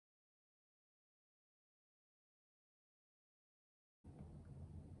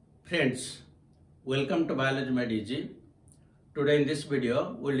Friends, welcome to Biology Made Easy. Today in this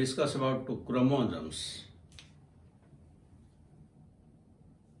video, we'll discuss about chromosomes.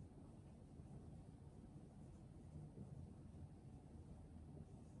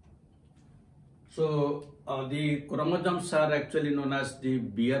 So, the chromosomes are actually known as the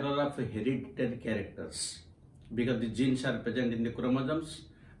bearer of hereditary characters because the genes are present in the chromosomes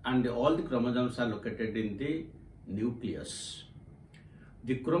and all the chromosomes are located in the nucleus.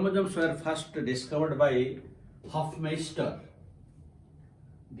 The chromosomes were first discovered by Hofmeister.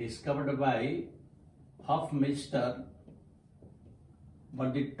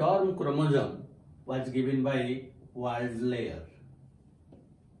 But the term chromosome was given by Waldler.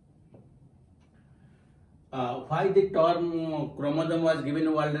 Why the term chromosome was given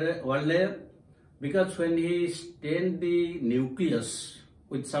Waldler? Because when he stained the nucleus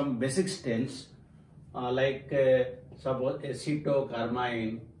with some basic stains suppose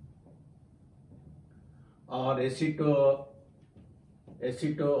Acetocarmine or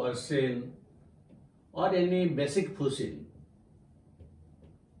Aceto-orcein or any basic fusin.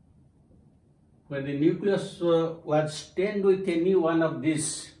 When the nucleus was stained with any one of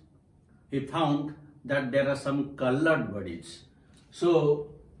these, he found that there are some colored bodies.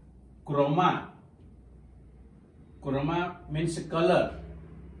 So, chroma means color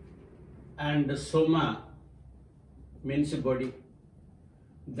and soma means body.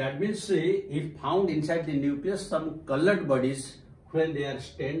 That means he found inside the nucleus some colored bodies when they are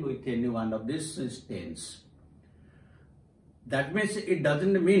stained with any one of these stains. That means it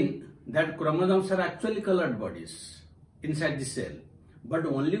doesn't mean that chromosomes are actually colored bodies inside the cell, but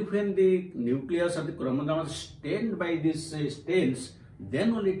only when the nucleus of the chromosome is stained by these stains,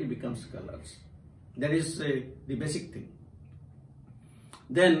 then only it becomes colors. That is the basic thing.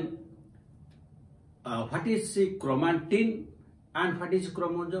 Then what is chromatin and what is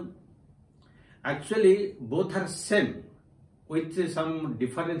chromosome? Actually, both are same with some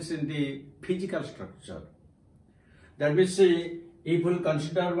difference in the physical structure. That means if we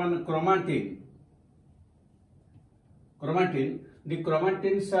consider one chromatin, the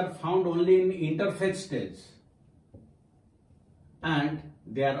chromatins are found only in interphase stage and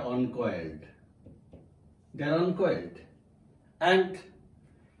they are uncoiled. And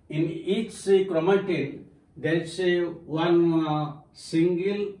in each chromatin, there is one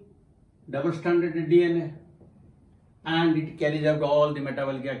single double-stranded DNA, and it carries out all the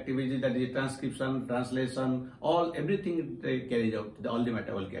metabolic activities, that is transcription, translation, everything it carries out, all the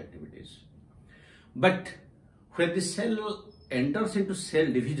metabolic activities. But when the cell enters into cell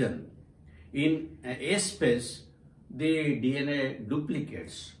division, in S phase, the DNA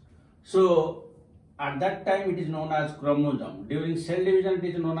duplicates. So, at that time, it is known as chromosome. During cell division,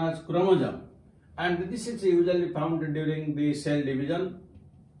 it is known as chromosome. And this is usually found during the cell division.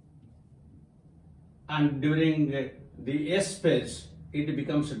 And during the S phase, it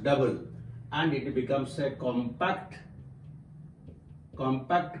becomes double. And it becomes a compact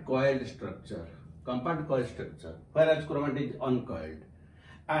coiled structure. Whereas chromatin is uncoiled.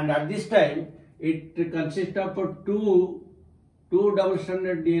 And at this time, it consists of two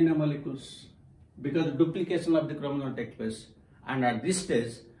double-stranded DNA molecules, because duplication of the chromosome takes place, and at this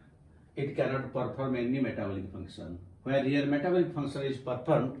stage it cannot perform any metabolic function. Where here metabolic function is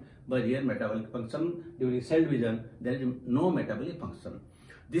performed, but here metabolic function during cell division there is no metabolic function.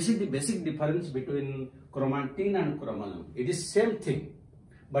 This is the basic difference between chromatin and chromosome. It is same thing,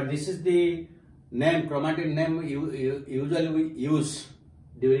 but this is the name. Chromatin name usually we use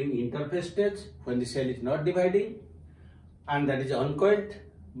during interphase stage when the cell is not dividing and that is uncoiled.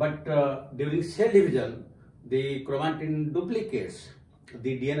 But during cell division, the chromatin duplicates,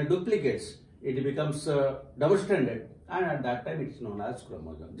 the DNA duplicates, it becomes double-stranded, and at that time it is known as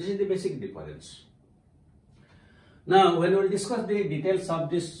chromosome. This is the basic difference. Now, when we will discuss the details of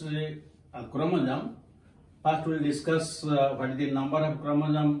this chromosome, first we will discuss what is the number of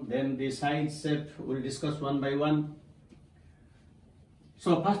chromosome, then the size, shape, we will discuss one by one.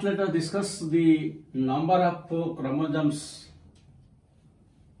 So, first let us discuss the number of chromosomes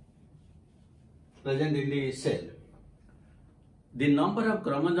present in the cell. The number of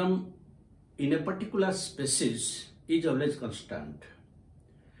chromosomes in a particular species is always constant,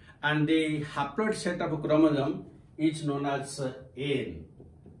 and the haploid set of a chromosome is known as N.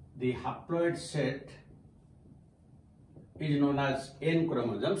 The haploid set is known as N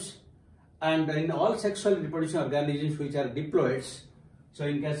chromosomes, and in all sexual reproducing organisms which are diploids, so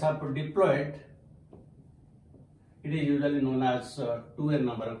in case of diploid, it is usually known as 2n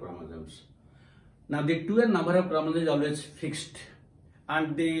number of chromosomes. Now the 2n number of chromosomes is always fixed,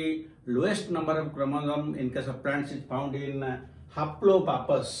 and the lowest number of chromosomes in case of plants is found in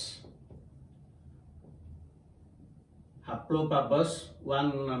Haplopappus. haploparbus,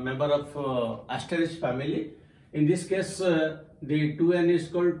 one member of asterisk family. In this case, the 2n is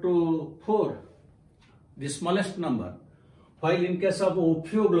equal to 4, the smallest number. While in case of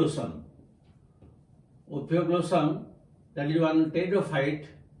ophioglossum, that is one pteridophyte,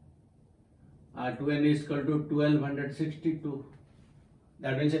 2n is equal to 1262.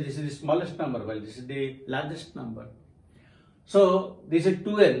 That means this is the smallest number, while this is the largest number. So this is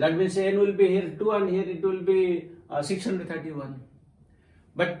 2n, that means n will be here 2 and here it will be 631.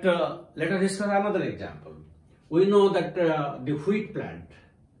 But let us discuss another example. We know that the wheat plant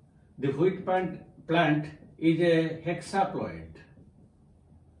is a hexaploid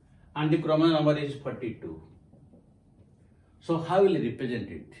and the chromosome number is 42. So how will we represent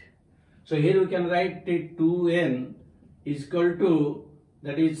it? So here we can write it 2n is equal to,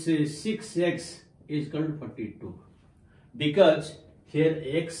 that is 6x is equal to 42. Because here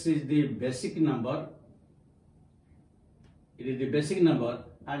x is the basic number, it is the basic number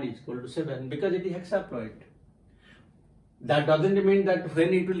and it's equal to 7 because it is hexaploid. That doesn't mean that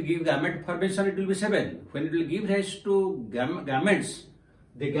when it will give gamete formation it will be 7. When it will give rise to gametes,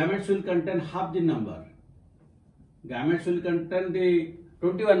 the gametes will contain half the number. Gametes will contain the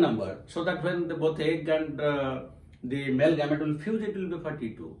 21 number, so that when both egg and the male gamete will fuse, it will be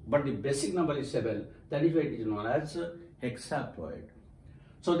 42. But the basic number is 7. That is why it is known as hexaploid.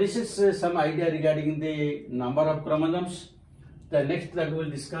 So this is some idea regarding the number of chromosomes. The next that we will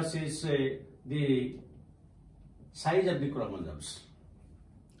discuss is the size of the chromosomes.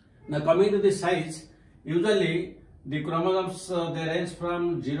 Now coming to the size, usually the chromosomes they range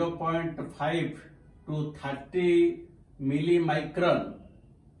from 0.5 to 30 millimicron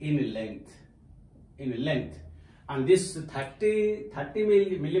in length. And this 30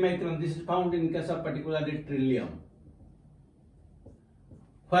 millimicron, this is found in case of particularly trillium.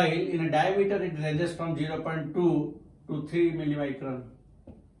 While in a diameter it ranges from 0.2 to 3 millimicron.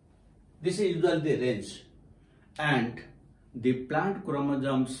 This is usually the range. And the plant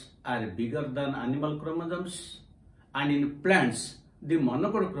chromosomes are bigger than animal chromosomes, and in plants the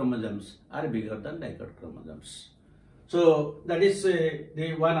monocot chromosomes are bigger than dicot chromosomes. So that is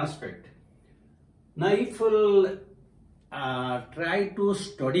the one aspect. Now if we'll try to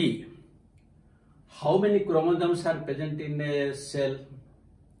study how many chromosomes are present in a cell,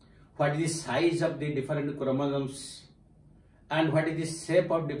 what is the size of the different chromosomes, and what is the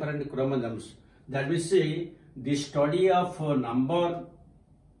shape of different chromosomes, that we see the study of number,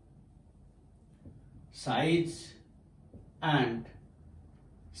 size and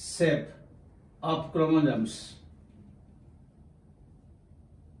shape of chromosomes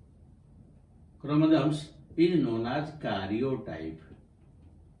is known as karyotype.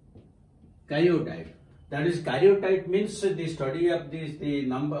 That is, karyotype means the study of the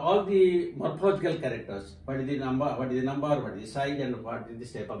number, all the morphological characters. What is the number, what is the size, and what is the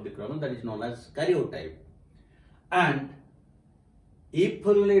shape of the chromosome, that is known as karyotype. And if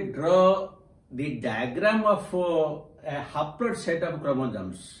we draw the diagram of a haploid set of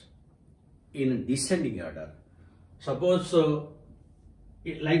chromosomes in descending order, suppose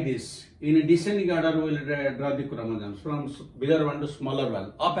like this, in a descending order we will draw the chromosomes from bigger one to smaller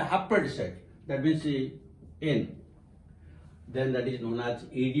one of a haploid set, that means N, then that is known as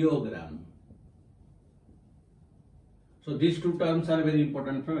idiogram. So these two terms are very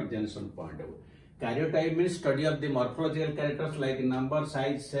important from examination point of view. Karyotype means study of the morphological characters like number,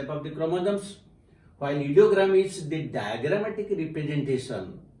 size, shape of the chromosomes, while idiogram is the diagrammatic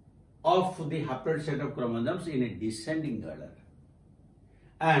representation of the haploid set of chromosomes in a descending order.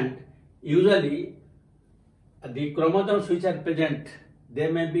 And usually the chromosomes which are present,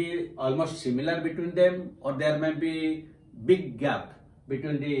 there may be almost similar between them, or there may be big gap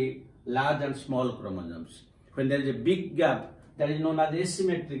between the large and small chromosomes. When there is a big gap, that is known as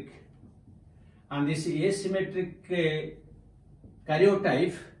asymmetric. And this asymmetric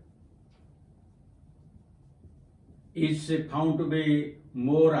karyotype is found to be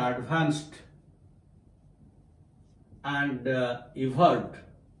more advanced and evolved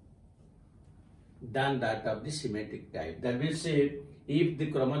than that of the symmetric type. That means if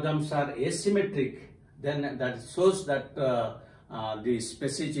the chromosomes are asymmetric, then that shows that the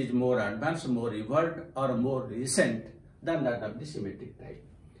species is more advanced, more evolved, or more recent than that of the symmetric type.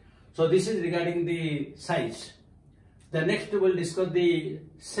 So this is regarding the size. The next we will discuss the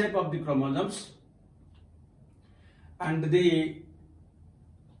shape of the chromosomes, and the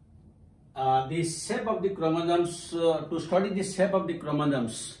shape of the chromosomes. To study the shape of the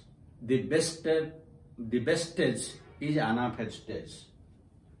chromosomes, the best stage is anaphase stage.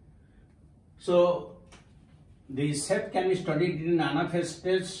 So the shape can be studied in anaphase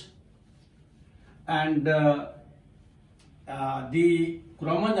stage, and the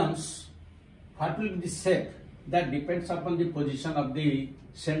chromosomes, what will be the shape? That depends upon the position of the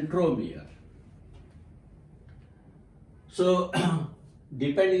centromere. So,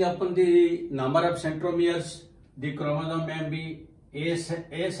 depending upon the number of centromeres, the chromosome may be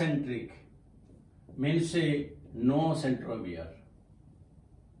acentric, means no centromere,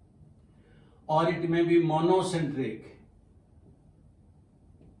 or it may be monocentric,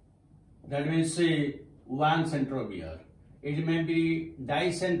 that means one centromere. It may be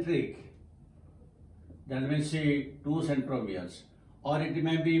dicentric, that means two centromeres, or it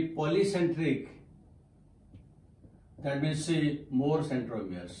may be polycentric, that means more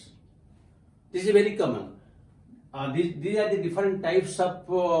centromeres. This is very common. These are the different types of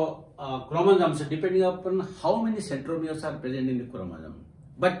chromosomes depending upon how many centromeres are present in the chromosome.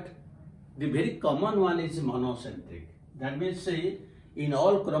 But the very common one is monocentric. That means in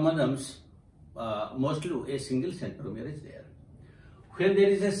all chromosomes, mostly a single centromere is there. When there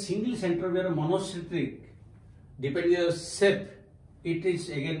is a single centromere monocentric, depending on shape, it is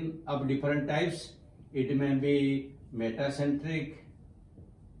again of different types. It may be metacentric,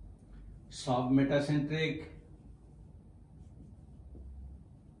 submetacentric,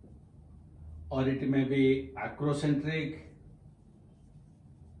 or it may be acrocentric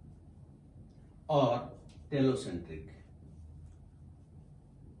or telocentric.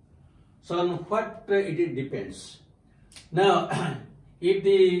 So on what it depends. Now, if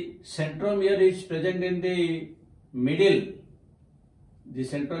the centromere is present in the middle,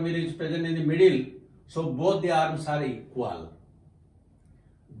 so both the arms are equal,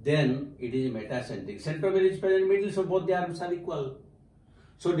 then it is metacentric. Centromere is present in the middle, so both the arms are equal.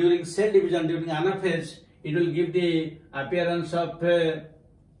 So during cell division, during anaphase, it will give the appearance of a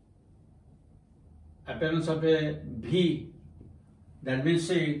V. That means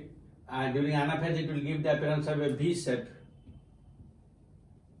during anaphase, it will give the appearance of a V shape.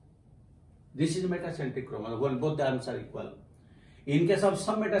 This is metacentric chromosome when both the arms are equal. In case of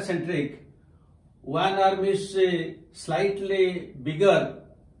submetacentric, one arm is slightly bigger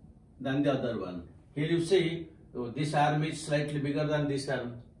than the other one. Here you see this arm is slightly bigger than this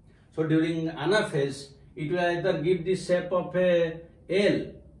arm. So during anaphase, it will either give the shape of a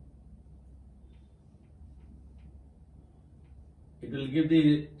L. It will give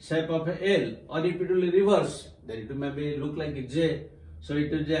the shape of a L, or if it will reverse, then it may be look like a J. So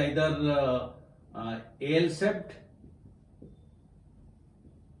it will be either L shaped,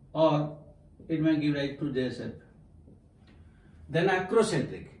 or it may give rise to J shape. Then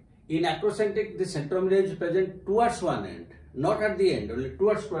acrocentric. In acrocentric, the centromere is present towards one end, not at the end, only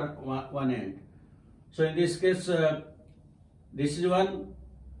towards one end. So in this case, this is one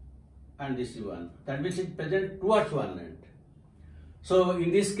and this is one. That means it is present towards one end. So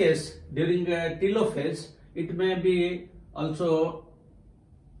in this case, during telophase, it may be also,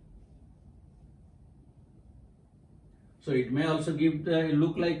 so it may also give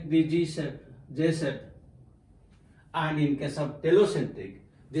look like the J shape. And in case of telocentric,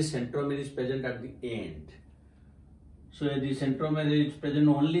 this centromere is present at the end. So the centromere is present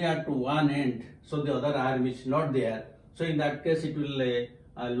only at one end, so the other arm is not there. So in that case, it will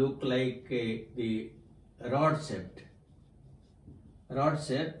look like the rod shaped,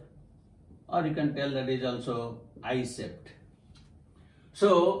 or you can tell that is also eye shaped.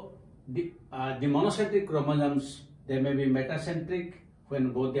 So the monocentric chromosomes, they may be metacentric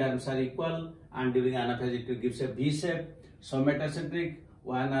when both the arms are equal, and during anaphase it gives a V shape. So metacentric,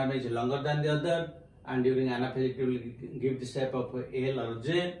 one arm is longer than the other, and during anaphase it will give the shape of L or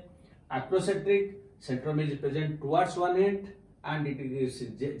J. Acrocentric, centromere is present towards one end and it gives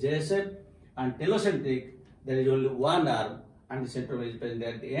J shape. And telocentric, there is only one arm and the centromere is present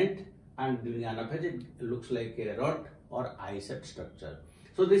at the end, and during anaphase it looks like a rod or eye-shaped structure.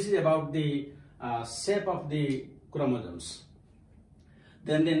 So this is about the shape of the chromosomes.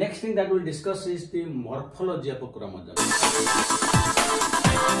 Then the next thing that we'll discuss is the morphology of a chromosome.